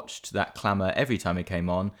 I watched that clamour every time he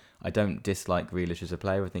came on. I don't dislike Grealish as a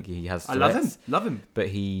player. I think he has Tourette's. I love him. But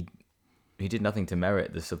he did nothing to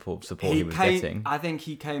merit the support he was getting. I think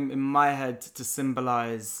he came in my head to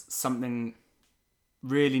symbolise something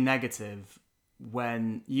really negative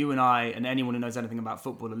when you and I and anyone who knows anything about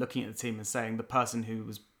football are looking at the team and saying the person who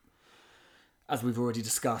was, as we've already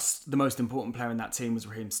discussed, the most important player in that team was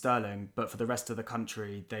Raheem Sterling, but for the rest of the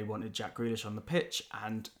country, they wanted Jack Grealish on the pitch.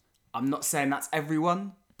 And I'm not saying that's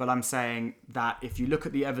everyone, but I'm saying that if you look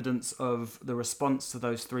at the evidence of the response to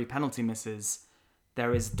those 3 penalty misses,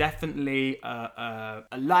 there is definitely a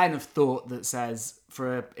line of thought that says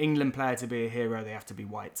for an England player to be a hero, they have to be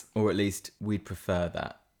white. Or at least we'd prefer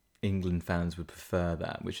that. England fans would prefer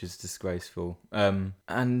that, which is disgraceful.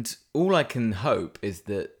 And all I can hope is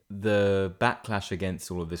that the backlash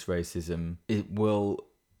against all of this racism, it will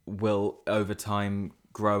over time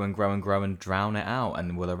grow and grow and grow and drown it out,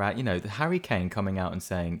 and will around, the Harry Kane coming out and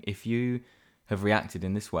saying, if you have reacted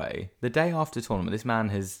in this way, the day after tournament, this man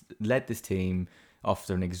has led this team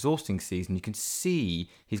after an exhausting season. You can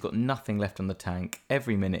see he's got nothing left on the tank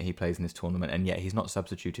every minute he plays in this tournament, and yet he's not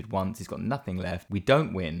substituted once. He's got nothing left. We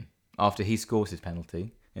don't win after he scores his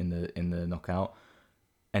penalty in the knockout,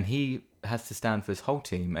 and he has to stand for his whole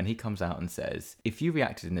team, and he comes out and says, if you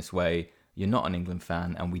reacted in this way, you're not an England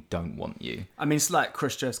fan, and we don't want you. I mean, slight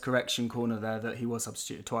Khrushchev's correction corner there that he was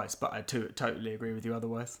substituted twice, but I totally agree with you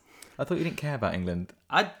otherwise. I thought you didn't care about England.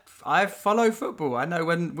 I follow football. I know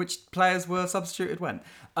which players were substituted when.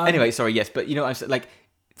 Anyway, sorry, yes, but you know what I'm saying? Like,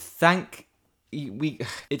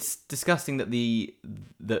 it's disgusting that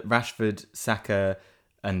that Rashford, Saka,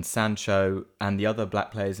 and Sancho and the other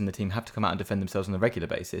black players in the team have to come out and defend themselves on a regular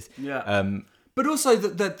basis. Yeah. But also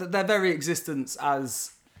their very existence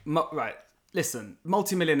as right. Listen,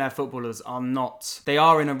 multimillionaire footballers they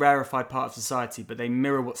are in a rarefied part of society, but they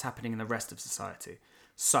mirror what's happening in the rest of society.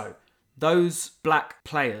 So those black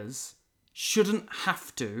players shouldn't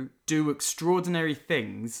have to do extraordinary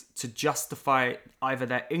things to justify either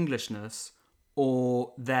their Englishness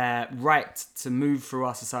or their right to move through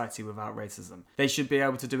our society without racism. They should be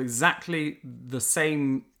able to do exactly the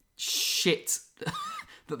same shit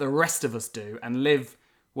that the rest of us do and live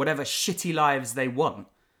whatever shitty lives they want.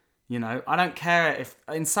 You know, I don't care if,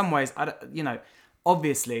 in some ways,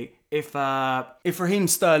 obviously, if Raheem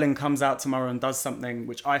Sterling comes out tomorrow and does something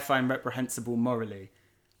which I find reprehensible morally,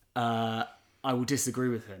 I will disagree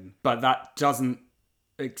with him. But that doesn't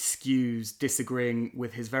excuse disagreeing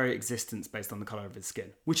with his very existence based on the colour of his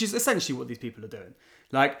skin, which is essentially what these people are doing.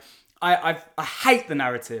 Like, I hate the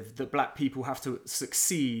narrative that black people have to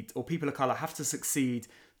succeed, or people of colour have to succeed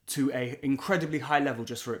to a incredibly high level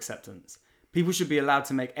just for acceptance. People should be allowed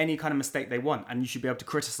to make any kind of mistake they want, and you should be able to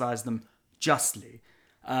criticise them justly.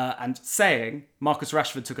 And saying Marcus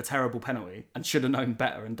Rashford took a terrible penalty and should have known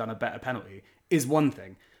better and done a better penalty is one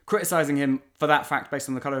thing. Criticising him for that fact based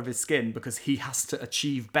on the colour of his skin because he has to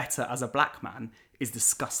achieve better as a black man is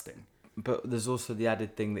disgusting. But there's also the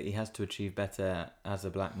added thing that he has to achieve better as a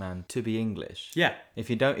black man to be English. Yeah. If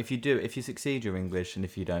you succeed, you're English, and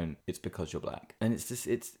if you don't, it's because you're black. And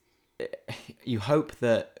you hope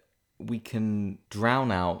that we can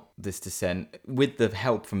drown out this dissent with the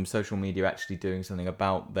help from social media actually doing something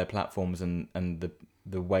about their platforms and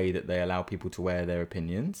the way that they allow people to wear their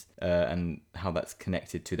opinions and how that's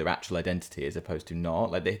connected to their actual identity as opposed to not.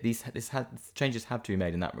 Like these changes have to be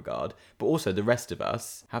made in that regard, but also the rest of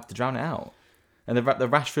us have to drown it out. And the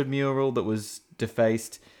Rashford mural that was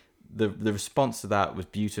defaced, the response to that was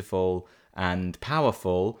beautiful and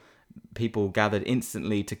powerful. People gathered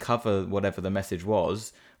instantly to cover whatever the message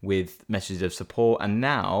was with messages of support, and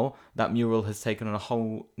now that mural has taken on a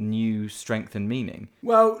whole new strength and meaning.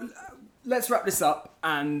 Well, let's wrap this up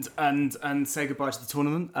and say goodbye to the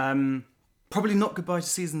tournament. Probably not goodbye to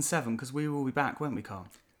season 7 because we will be back, won't we, Carl?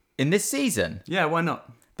 In this season? Yeah, why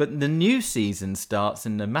not? But the new season starts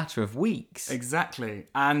in a matter of weeks. Exactly.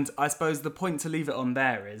 And I suppose the point to leave it on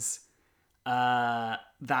there is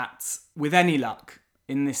that with any luck,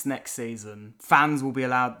 in this next season, fans will be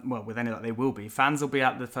allowed, well, with any luck they will be, fans will be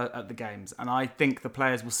at the games, and I think the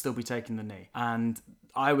players will still be taking the knee. And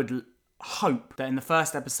I would hope that in the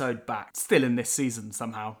first episode back, still in this season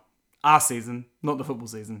somehow, our season, not the football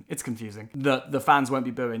season, it's confusing, the fans won't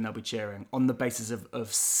be booing, they'll be cheering, on the basis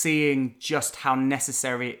of seeing just how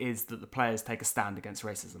necessary it is that the players take a stand against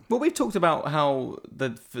racism. Well, we've talked about how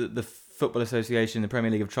the Football Association, the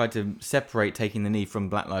Premier League, have tried to separate taking the knee from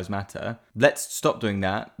Black Lives Matter. Let's stop doing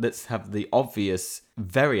that. Let's have the obvious,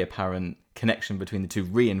 very apparent connection between the two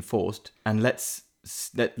reinforced, and let's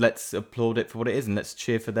applaud it for what it is, and let's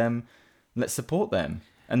cheer for them. Let's support them.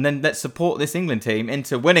 And then let's support this England team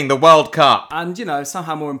into winning the World Cup. And,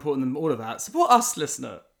 somehow more important than all of that, support us,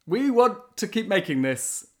 listener. We want to keep making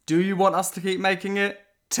this. Do you want us to keep making it?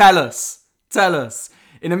 Tell us. Tell us.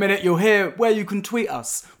 In a minute, you'll hear where you can tweet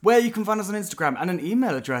us, where you can find us on Instagram, and an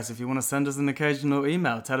email address if you want to send us an occasional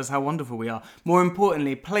email. Tell us how wonderful we are. More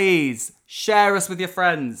importantly, please share us with your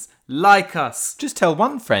friends. Like us. Just tell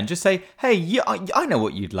one friend. Just say, hey, I know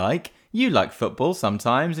what you'd like. You like football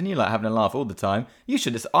sometimes, and you like having a laugh all the time. You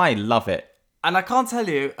should just, I love it. And I can't tell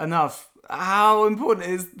you enough how important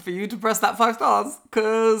it is for you to press that 5 stars,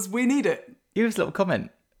 because we need it. Give us a little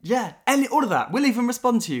comment. Yeah, all of that. We'll even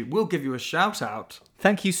respond to you. We'll give you a shout out.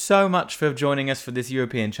 Thank you so much for joining us for this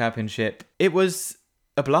European Championship. It was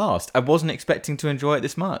a blast. I wasn't expecting to enjoy it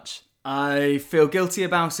this much. I feel guilty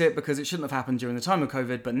about it because it shouldn't have happened during the time of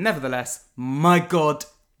COVID, but nevertheless, my God,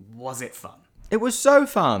 was it fun. It was so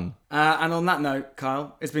fun. And on that note,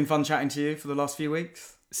 Kyle, it's been fun chatting to you for the last few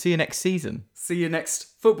weeks. See you next season. See you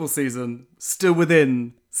next football season, still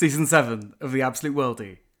within season 7 of the Absolute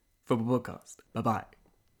Worldie Football Podcast. Bye-bye.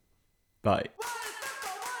 Bye.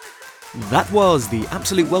 That was the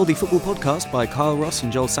Absolute Worldy Football Podcast by Kyle Ross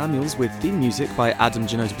and Joel Samuels, with theme music by Adam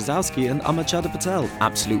Janota-Bazowski and Amachada Patel.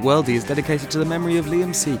 Absolute Worldy is dedicated to the memory of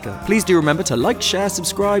Liam Seeker. Please do remember to like, share,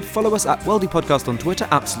 subscribe, follow us at Worldy Podcast on Twitter,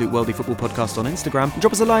 Absolute Worldy Football Podcast on Instagram, and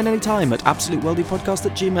drop us a line anytime at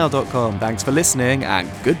absoluteworldypodcast@gmail.com. Thanks for listening,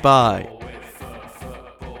 and goodbye.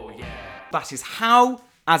 That is how,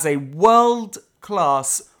 as a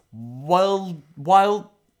world-class, wildly?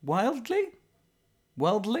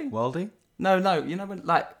 Worldy? No, you know when,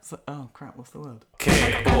 like, oh crap, what's the word?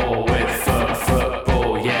 Kickball.